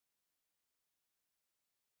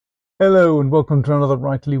Hello and welcome to another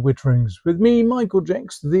Writerly Witterings with me, Michael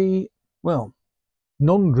Jecks, the, well,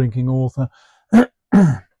 non-drinking author.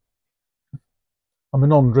 I'm a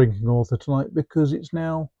non-drinking author tonight because it's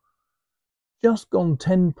now just gone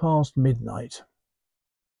 10 past midnight.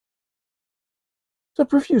 So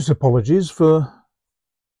profuse apologies for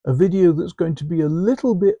a video that's going to be a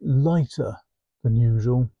little bit lighter than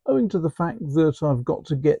usual, owing to the fact that I've got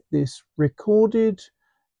to get this recorded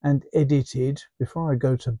and edited before I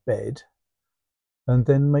go to bed, and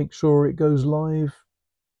then make sure it goes live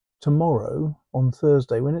tomorrow on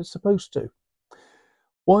Thursday when it's supposed to.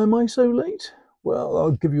 Why am I so late? Well,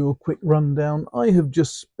 I'll give you a quick rundown. I have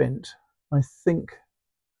just spent, I think,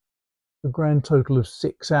 a grand total of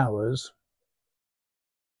 6 hours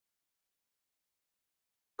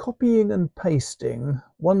copying and pasting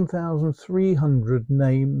 1,300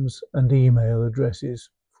 names and email addresses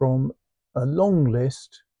from a long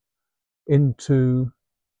list into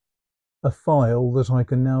a file that I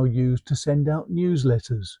can now use to send out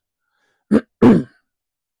newsletters.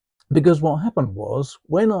 Because what happened was,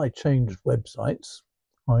 when I changed websites,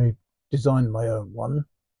 I designed my own one.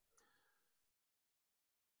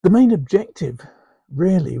 The main objective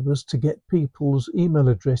really was to get people's email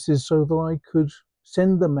addresses so that I could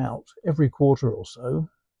send them out every quarter or so,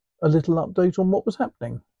 a little update on what was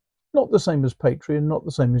happening. Not the same as Patreon, not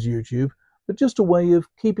the same as YouTube, but just a way of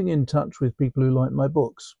keeping in touch with people who like my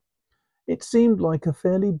books. It seemed like a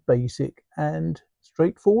fairly basic and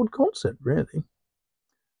straightforward concept, really.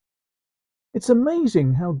 It's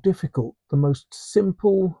amazing how difficult the most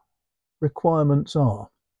simple requirements are.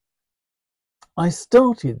 I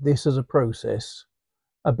started this as a process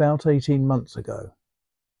about 18 months ago.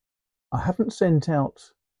 I haven't sent out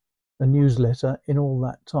a newsletter in all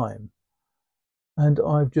that time, and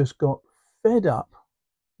I've just got fed up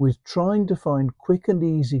with trying to find quick and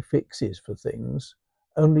easy fixes for things,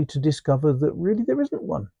 only to discover that really there isn't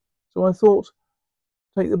one. So I thought,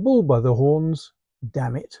 take the bull by the horns,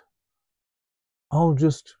 damn it. I'll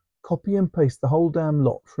just copy and paste the whole damn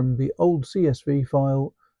lot from the old CSV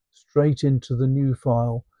file straight into the new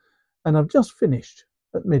file, and I've just finished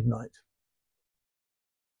at midnight.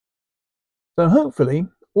 So hopefully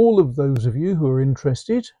all of those of you who are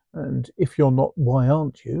interested, and if you're not, why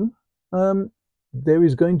aren't you, there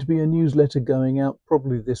is going to be a newsletter going out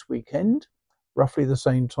probably this weekend, roughly the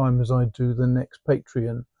same time as I do the next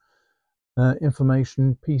Patreon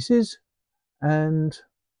information pieces, and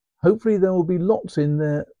hopefully there will be lots in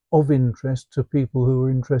there of interest to people who are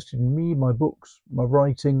interested in me, my books, my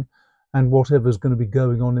writing, and whatever's going to be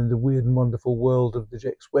going on in the weird and wonderful world of the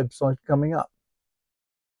Jecks website coming up.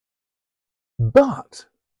 But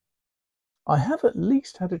I have at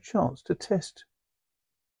least had a chance to test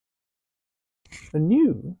a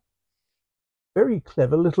new, very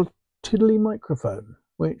clever little tiddly microphone,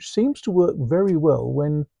 which seems to work very well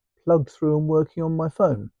when plugged through and working on my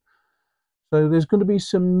phone. So there's going to be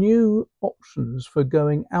some new options for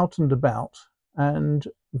going out and about and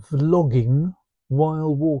vlogging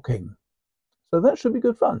while walking. So that should be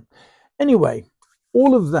good fun. Anyway,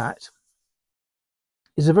 all of that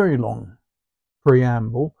is a very long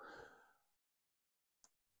preamble.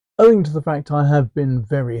 Owing to the fact I have been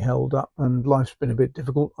very held up and life's been a bit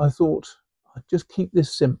difficult, I thought I'd just keep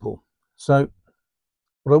this simple. So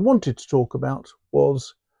what I wanted to talk about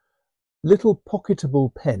was little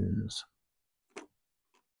pocketable pens.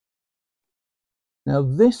 Now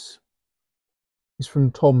this is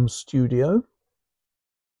from Tom's Studio.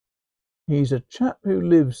 He's a chap who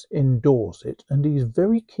lives in Dorset and he's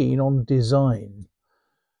very keen on design.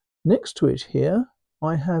 Next to it here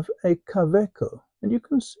I have a Kaweco, and you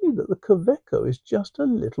can see that the Kaweco is just a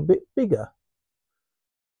little bit bigger,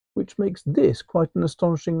 which makes this quite an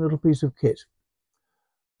astonishing little piece of kit.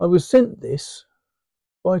 I was sent this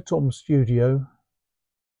by Tom's Studio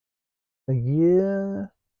a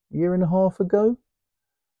year and a half ago,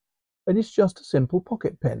 and it's just a simple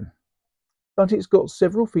pocket pen, but it's got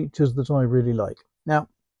several features that I really like. Now,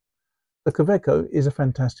 the Kaweco is a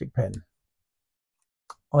fantastic pen.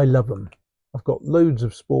 I love them. I've got loads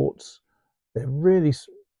of sports. They're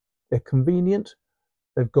convenient.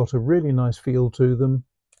 They've got a really nice feel to them.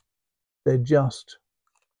 They're just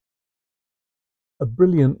a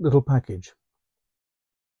brilliant little package.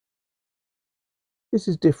 This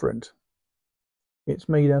is different. It's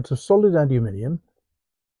made out of solid aluminium.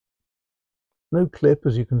 No clip,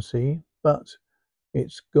 as you can see, but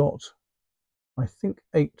it's got, I think,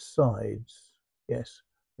 8 sides. Yes,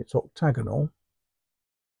 it's octagonal,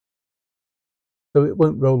 so it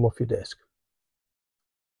won't roll off your desk.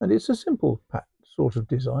 And it's a simple sort of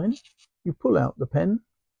design. You pull out the pen,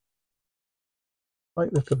 like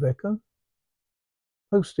the Kaweco,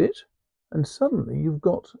 post it and suddenly you've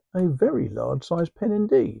got a very large size pen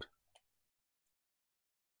indeed.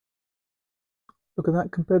 Look at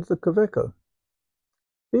that compared to the Kaweco.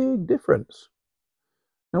 Big difference.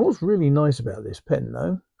 Now what's really nice about this pen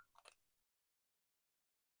though,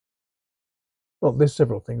 well, there's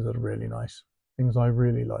several things that are really nice, things I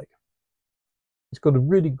really like. It's got a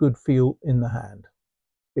really good feel in the hand.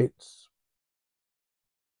 It's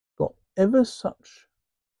got ever such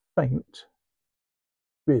faint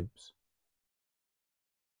ribs.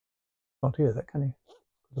 Can't hear that, can you?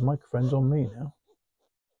 The microphone's on me now.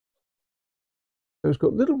 So it's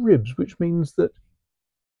got little ribs, which means that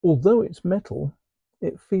although it's metal,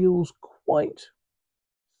 it feels quite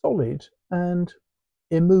solid and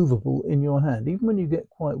immovable in your hand. Even when you get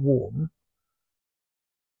quite warm,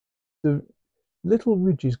 the little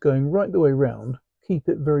ridges going right the way round keep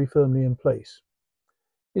it very firmly in place.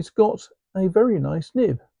 It's got a very nice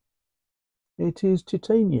nib. It is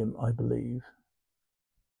titanium, I believe.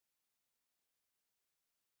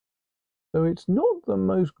 So it's not the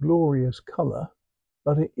most glorious colour,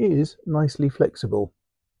 but it is nicely flexible.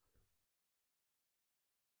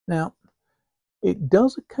 Now, it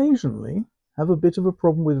does occasionally have a bit of a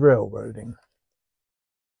problem with railroading.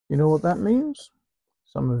 You know what that means?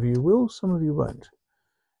 Some of you will, some of you won't.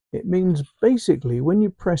 It means basically when you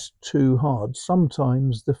press too hard,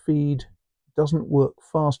 sometimes the feed doesn't work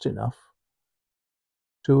fast enough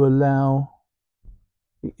to allow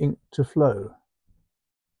the ink to flow.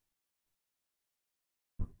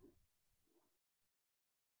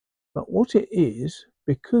 But what it is,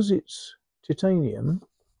 because it's titanium,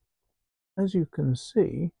 as you can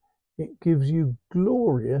see, it gives you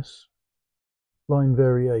glorious line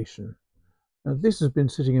variation. Now this has been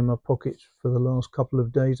sitting in my pocket for the last couple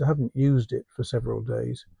of days. I haven't used it for several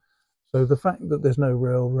days. So the fact that there's no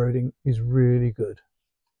railroading is really good.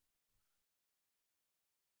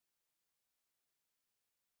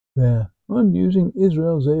 There, I'm using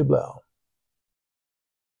Israel Zeblau,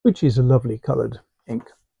 which is a lovely coloured ink.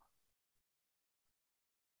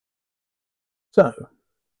 So,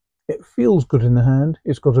 it feels good in the hand.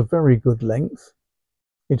 It's got a very good length.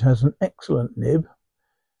 It has an excellent nib.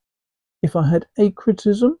 If I had a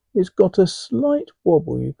criticism, it's got a slight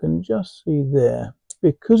wobble. You can just see there.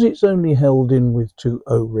 Because it's only held in with two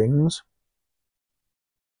O-rings,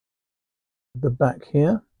 the back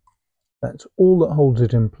here, that's all that holds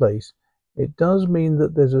it in place. It does mean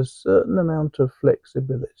that there's a certain amount of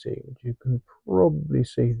flexibility, which you can probably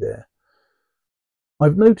see there.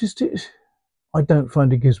 I've noticed it. I don't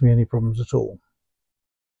find it gives me any problems at all.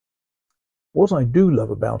 What I do love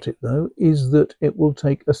about it though is that it will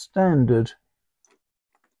take a standard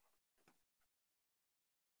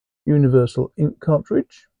universal ink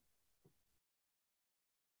cartridge,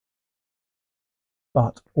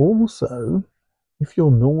 but also if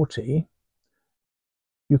you're naughty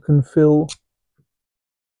you can fill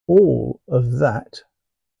all of that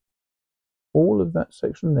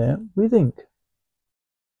section there with ink,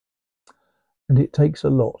 and it takes a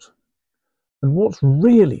lot. And what's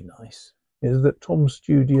really nice is that Tom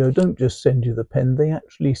Studio don't just send you the pen, they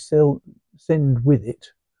actually send with it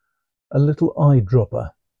a little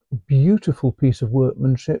eyedropper, a beautiful piece of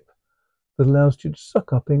workmanship that allows you to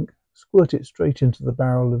suck up ink, squirt it straight into the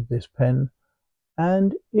barrel of this pen,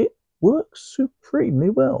 and it works supremely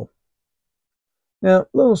well. Now,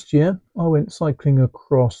 last year I went cycling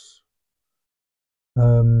across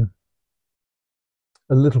a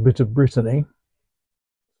little bit of Brittany.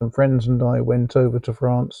 Some friends and I went over to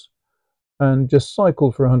France and just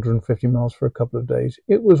cycled for 150 miles for a couple of days.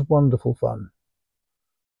 It was wonderful fun.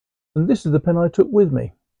 And this is the pen I took with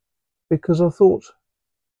me because I thought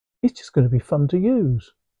it's just going to be fun to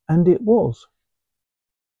use. And it was.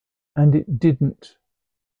 And it didn't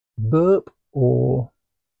burp or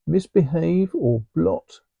misbehave or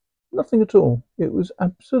blot. Nothing at all. It was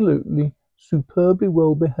absolutely superbly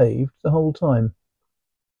well behaved the whole time.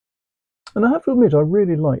 And I have to admit, I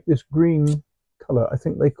really like this green colour. I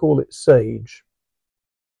think they call it sage.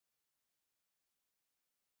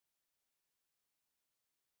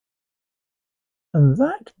 And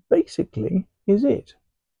that basically is it.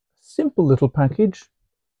 Simple little package,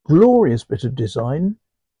 glorious bit of design,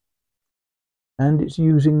 and it's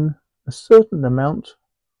using a certain amount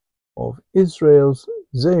of Israel's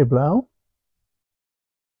Zeblau,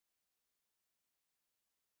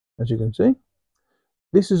 as you can see.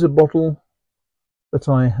 This is a bottle that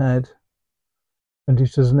I had, and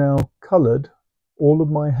it has now coloured all of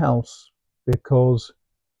my house because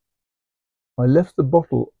I left the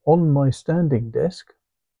bottle on my standing desk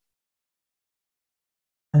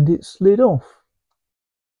and it slid off,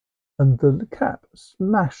 and the cap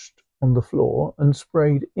smashed on the floor and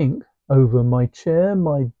sprayed ink over my chair,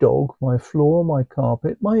 my dog, my floor, my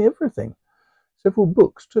carpet, my everything. Several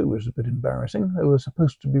books too, which was a bit embarrassing. They were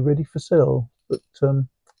supposed to be ready for sale, but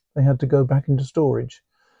they had to go back into storage.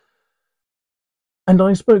 And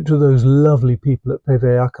I spoke to those lovely people at PV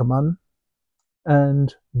Ackermann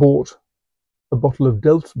and bought a bottle of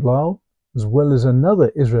Delftsblauw as well as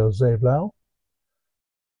another Israel Zeeblau.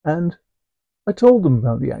 And I told them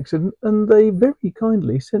about the accident, and they very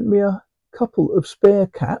kindly sent me a couple of spare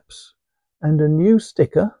caps and a new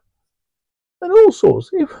sticker and all sorts.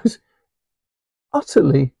 It was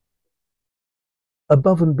utterly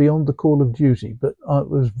above and beyond the call of duty, but I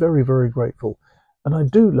was very, very grateful. And I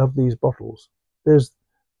do love these bottles. There's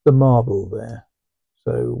the marble there.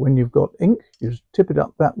 So when you've got ink, you just tip it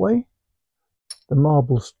up that way. The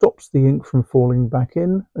marble stops the ink from falling back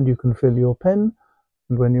in, and you can fill your pen.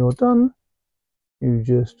 And when you're done, you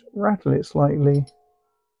just rattle it slightly,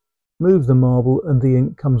 move the marble, and the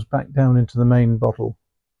ink comes back down into the main bottle.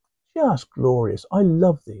 Just glorious. I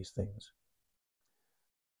love these things.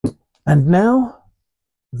 And now,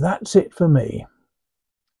 that's it for me.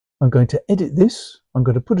 I'm going to edit this. I'm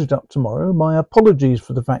going to put it up tomorrow. My apologies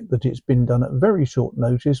for the fact that it's been done at very short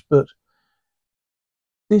notice, but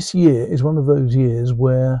this year is one of those years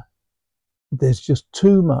where there's just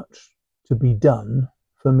too much to be done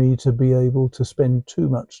for me to be able to spend too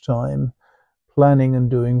much time planning and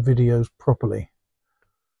doing videos properly.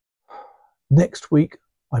 Next week,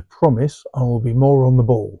 I promise I will be more on the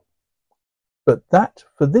ball. But that,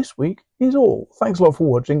 for this week, is all. Thanks a lot for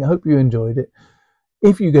watching. I hope you enjoyed it.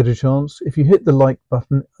 If you get a chance, if you hit the like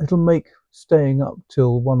button, it'll make staying up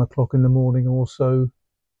till 1 o'clock in the morning or so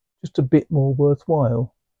just a bit more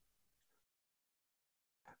worthwhile.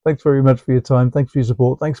 Thanks very much for your time. Thanks for your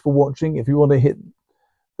support. Thanks for watching. If you want to hit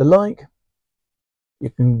the like, you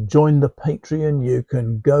can join the Patreon. You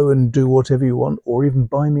can go and do whatever you want, or even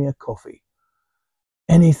buy me a coffee.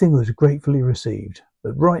 Anything was gratefully received.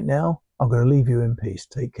 But right now, I'm going to leave you in peace.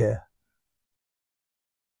 Take care.